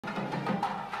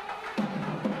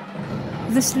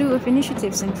The slew of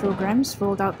initiatives and programs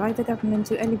rolled out by the government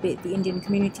to elevate the Indian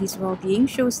community's well-being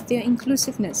shows their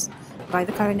inclusiveness by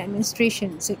the current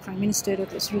administration, said Prime Minister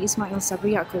Datuk Seri Ismail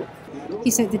Sabri Yaakob.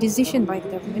 He said the decision by the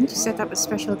government to set up a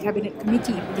special cabinet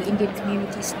committee for the Indian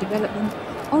community's development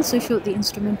also showed the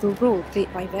instrumental role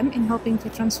played by them in helping to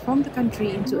transform the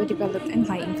country into a developed and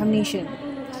high-income nation.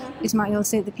 Ismail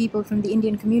said the people from the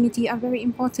Indian community are very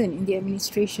important in the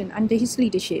administration under his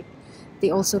leadership. They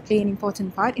also play an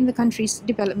important part in the country's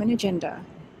development agenda.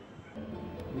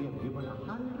 We have given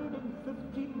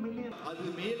 150 million. அது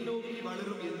மேல் நோக்கி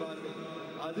வளரும் என்பார்கள்.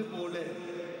 அதுபோல